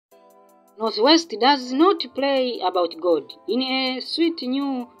Northwest does not play about God. In a sweet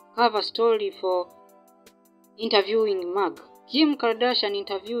new cover story for interviewing Mag, Kim Kardashian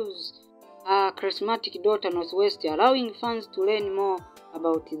interviews her charismatic daughter Northwest, allowing fans to learn more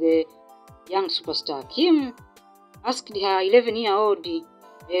about the young superstar. Kim asked her 11-year-old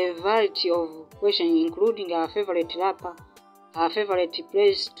a variety of questions, including her favorite rapper, her favorite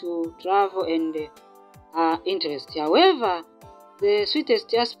place to travel, and her interests. However, the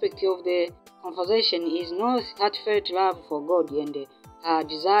sweetest aspect of the conversation is North's heartfelt love for God and her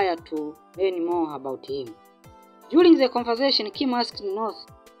desire to learn more about Him. During the conversation, Kim asked North,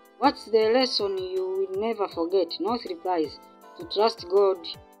 "What's the lesson you will never forget?" North replies, "To trust God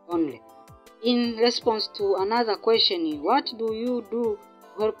only." In response to another question, "What do you do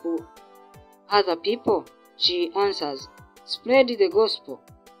to help other people?" she answers, "Spread the gospel.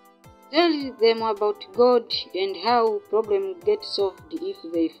 Tell them about God and how problems get solved if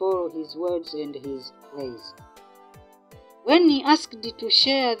they follow His words and His ways." When he asked to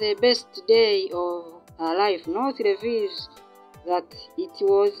share the best day of her life, North reveals that it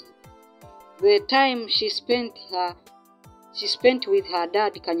was the time she spent with her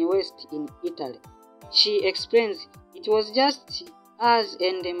dad Kanye West in Italy. She explains, "It was just us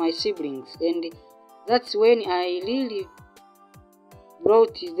and my siblings, and that's when I really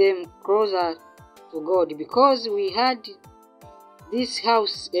brought them closer to God, because we had this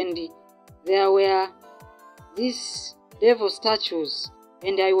house and there were these devil statues,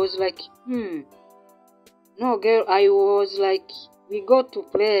 and I was like, no girl, I was like, we got to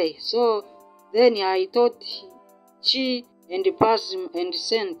play." So then I taught she and passed and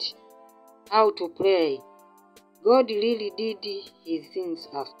sent how to play. God really did His things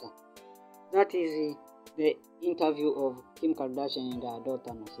after. That is the interview of Kim Kardashian and her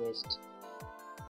daughter Northwest.